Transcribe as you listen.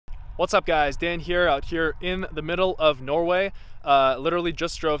What's up guys, Dan here, out here in the middle of Norway. Literally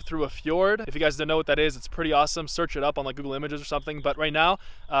just drove through a fjord. If you guys don't know what that is, it's pretty awesome. Search it up on like Google Images or something. But right now,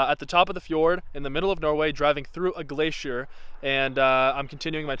 at the top of the fjord, in the middle of Norway, driving through a glacier. And I'm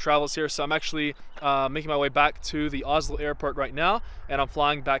continuing my travels here. So I'm actually making my way back to the Oslo airport right now. And I'm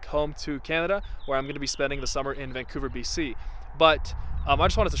flying back home to Canada, where I'm gonna be spending the summer in Vancouver, BC. But I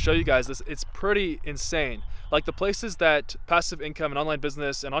just wanted to show you guys this. It's pretty insane. Like the places that passive income and online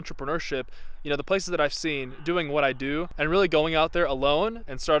business and entrepreneurship, the places that I've seen doing what I do and really going out there alone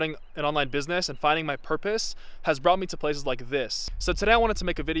and starting an online business and finding my purpose has brought me to places like this. So today I wanted to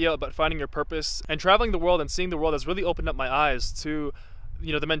make a video about finding your purpose, and traveling the world and seeing the world has really opened up my eyes to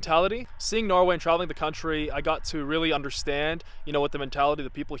the mentality. Seeing Norway and traveling the country, I got to really understand, what the mentality of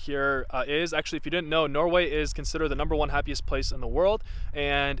the people here is. Actually, if you didn't know, Norway is considered the #1 happiest place in the world,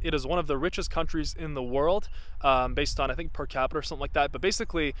 and it is one of the richest countries in the world, based on, I think, per capita or something like that. But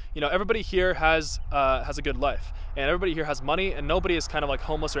basically, everybody here has a good life, and everybody here has money, and nobody is kind of like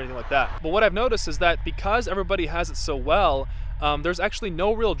homeless or anything like that. But what I've noticed is that because everybody has it so well, there's actually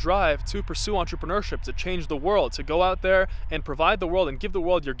no real drive to pursue entrepreneurship, to change the world, to go out there and provide the world and give the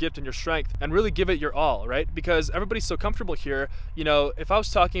world your gift and your strength and really give it your all, right? Because everybody's so comfortable here. If I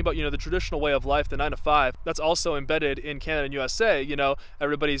was talking about, the traditional way of life, the 9 to 5, that's also embedded in Canada and USA.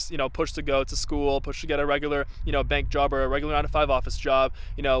 Everybody's, pushed to go to school, pushed to get a regular, bank job or a regular 9 to 5 office job,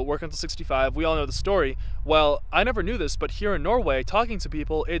 work until 65. We all know the story. Well, I never knew this, but here in Norway, talking to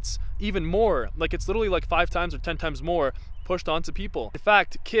people, it's even more. Like, it's literally like 5 times or 10 times more pushed onto people. In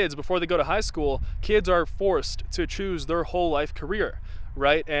fact, kids, before they go to high school, kids are forced to choose their whole life career,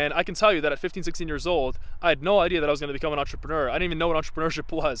 right? And I can tell you that at 15, 16 years old, I had no idea that I was going to become an entrepreneur. I didn't even know what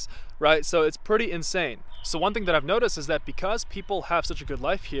entrepreneurship was, right? So it's pretty insane. So one thing that I've noticed is that because people have such a good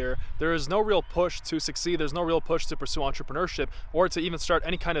life here, there is no real push to succeed. There's no real push to pursue entrepreneurship or to even start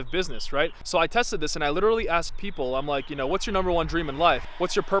any kind of business, right? So I tested this and I literally asked people, I'm like, what's your #1 dream in life?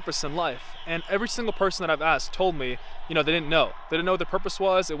 What's your purpose in life? And every single person that I've asked told me, they didn't know. They didn't know what their purpose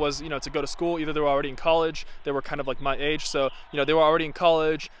was. It was, to go to school. Either they were already in college, they were kind of like my age. So, they were already in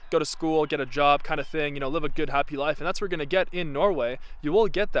college, go to school, get a job kind of thing, live a good, happy life. And that's what we're gonna get in Norway. You will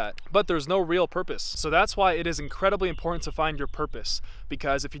get that, but there's no real purpose. So that's why it is incredibly important to find your purpose,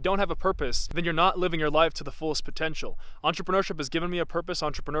 because if you don't have a purpose, then you're not living your life to the fullest potential. Entrepreneurship has given me a purpose.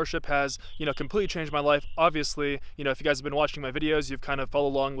 Entrepreneurship has, completely changed my life. Obviously, if you guys have been watching my videos, you've kind of followed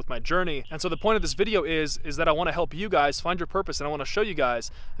along with my journey. And so the point of this video is that I want to help you guys find your purpose, and I want to show you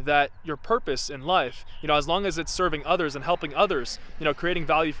guys that your purpose in life, as long as it's serving others and helping others, creating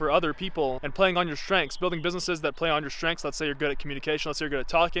value for other people and playing on your strengths, building businesses that play on your strengths. Let's say you're good at communication, let's say you're good at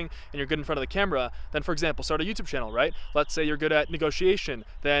talking and you're good in front of the camera, then for example, start a YouTube channel, right? Let's say you're good at negotiation,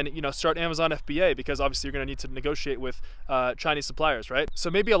 then start Amazon FBA, because obviously you're going to need to negotiate with Chinese suppliers, right? So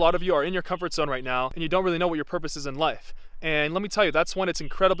maybe a lot of you are in your comfort zone right now and you don't really know what your purpose is in life. And let me tell you, that's when it's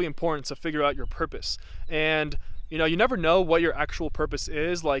incredibly important to figure out your purpose. And you never know what your actual purpose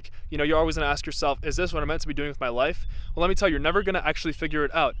is. Like, you're always gonna ask yourself, is this what I'm meant to be doing with my life? Well, let me tell you, you're never gonna actually figure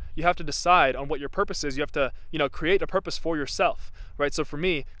it out. You have to decide on what your purpose is. You have to, create a purpose for yourself, right? So for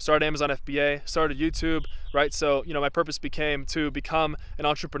me, started Amazon FBA, started YouTube, right? So, my purpose became to become an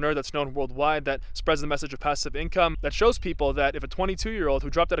entrepreneur that's known worldwide, that spreads the message of passive income, that shows people that if a 22-year-old who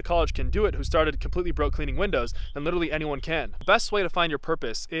dropped out of college can do it, who started completely broke cleaning windows, then literally anyone can. The best way to find your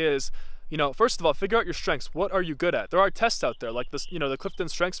purpose is, first of all, figure out your strengths. What are you good at? There are tests out there, like this, the Clifton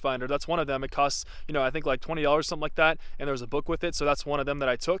Strengths Finder. That's one of them. It costs, I think like $20, something like that. And there's a book with it. So that's one of them that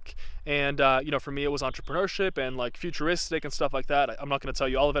I took. And, for me, it was entrepreneurship and like futuristic and stuff like that. I'm not going to tell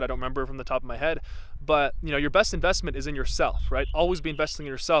you all of it. I don't remember from the top of my head. But, your best investment is in yourself, right? Always be investing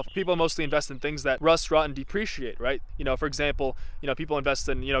in yourself. People mostly invest in things that rust, rot, and depreciate, right? For example, people invest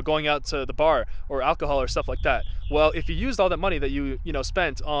in, going out to the bar or alcohol or stuff like that. Well, if you used all that money that you,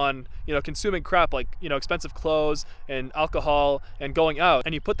 spent on, consuming crap like, expensive clothes and alcohol and going out,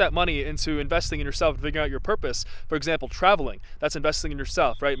 and you put that money into investing in yourself and figuring out your purpose, for example, traveling, that's investing in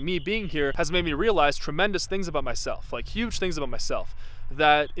yourself, right? Me being here has made me realize tremendous things about myself, like huge things about myself,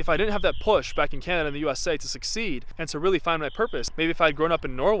 that if I didn't have that push back in Canada and the USA to succeed and to really find my purpose, maybe if I had grown up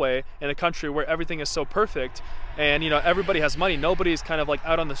in Norway, in a country where everything is so perfect and everybody has money, nobody's kind of like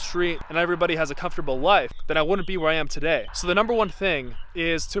out on the street and everybody has a comfortable life, then I wouldn't be where I am today. So the #1 thing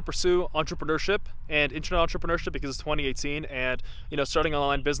is to pursue entrepreneurship and internet entrepreneurship, because it's 2018 and starting an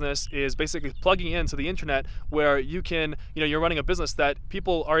online business is basically plugging into the internet where you can, you're running a business that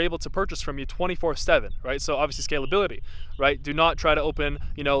people are able to purchase from you 24/7, right? So obviously scalability, right? Do not try to open,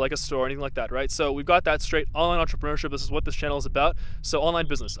 like a store or anything like that, right? So we've got that straight. Online entrepreneurship, this is what this channel is about. So online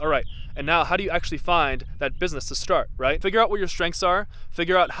business, all right. And now how do you actually find that business to start, right? Figure out what your strengths are,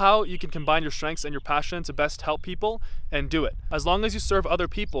 figure out how you can combine your strengths and your passion to best help people, and do it. As long as you serve other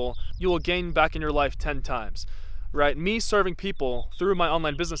people, you will gain back in your life 10 times. Right? Me serving people through my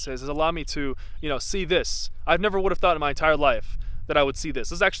online businesses has allowed me to, see this. I never would have thought in my entire life that I would see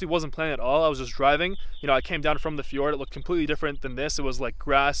this. This actually wasn't planned at all. I was just driving. I came down from the fjord. It looked completely different than this. It was like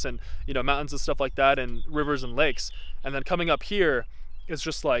grass and, mountains and stuff like that, and rivers and lakes. And then coming up here, it's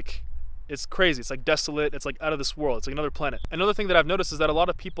just like, it's crazy. It's like desolate. It's like out of this world. It's like another planet. Another thing that I've noticed is that a lot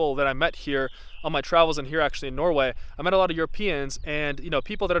of people that I met here on my travels, and here actually in Norway, I met a lot of Europeans and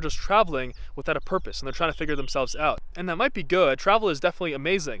people that are just traveling without a purpose, and they're trying to figure themselves out. And that might be good. Travel is definitely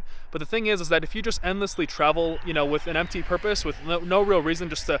amazing. But the thing is that if you just endlessly travel, with an empty purpose, with no real reason,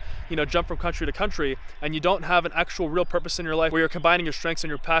 just to, jump from country to country, and you don't have an actual real purpose in your life where you're combining your strengths and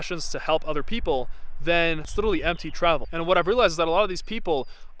your passions to help other people, then it's literally empty travel. And what I've realized is that a lot of these people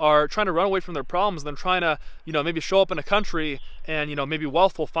are trying to run away from their problems, and then trying to, maybe show up in a country and, maybe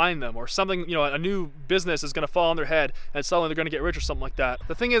wealth will find them, or something, a new business is going to fall on their head and suddenly they're going to get rich or something like that.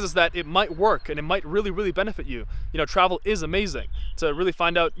 The thing is that it might work and it might really, really benefit you. Travel is amazing to really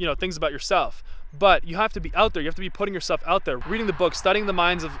find out, things about yourself. But you have to be out there. You have to be putting yourself out there, reading the books, studying the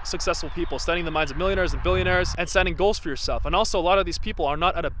minds of successful people, studying the minds of millionaires and billionaires, and setting goals for yourself. And also, a lot of these people are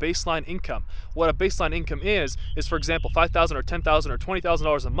not at a baseline income. What a baseline income is, for example, $5,000 or $10,000 or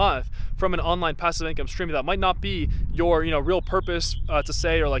 $20,000 a month from an online passive income stream that might not be your, real purpose to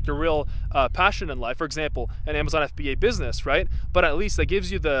say, or like your real passion in life. For example, an Amazon FBA business, right? But at least that gives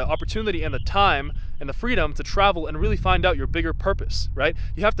you the opportunity and the time and the freedom to travel and really find out your bigger purpose, right?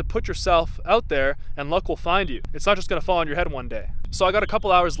 You have to put yourself out there, and luck will find you. It's not just gonna fall on your head one day. So I got a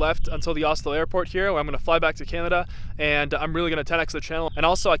couple hours left until the Oslo airport here, where I'm gonna fly back to Canada, and I'm really gonna 10x the channel. And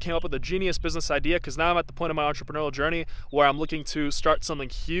also I came up with a genius business idea, because now I'm at the point of my entrepreneurial journey where I'm looking to start something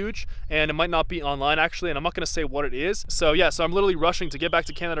huge, and it might not be online actually, and I'm not gonna say what it is. So yeah, so I'm literally rushing to get back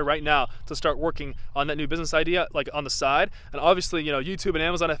to Canada right now to start working on that new business idea, like on the side. And obviously, YouTube and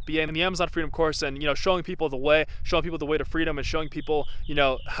Amazon FBA and the Amazon Freedom course, and showing people the way to freedom, and showing people,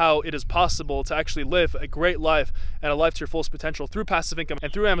 how it is possible to actually live a great life and a life to your fullest potential through passive income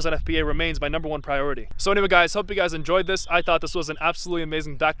and through Amazon FBA remains my #1 priority. So anyway guys, hope you guys enjoyed this. I thought this was an absolutely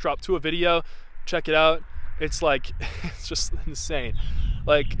amazing backdrop to a video. Check it out. It's like, it's just insane.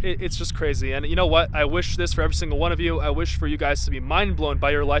 Like, it's just crazy. And you know what? I wish this for every single one of you. I wish for you guys to be mind blown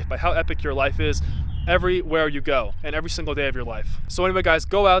by your life, by how epic your life is everywhere you go and every single day of your life. So anyway guys,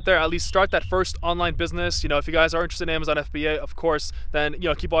 go out there, at least start that first online business. If you guys are interested in Amazon FBA, of course, then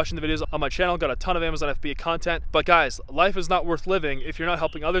keep watching the videos on my channel. Got a ton of Amazon FBA content. But guys, life is not worth living if you're not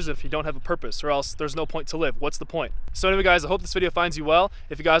helping others, if you don't have a purpose, or else there's no point to live. What's the point? So anyway guys, I hope this video finds you well.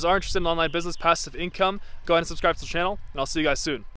 If you guys are interested in online business, passive income, go ahead and subscribe to the channel, and I'll see you guys soon.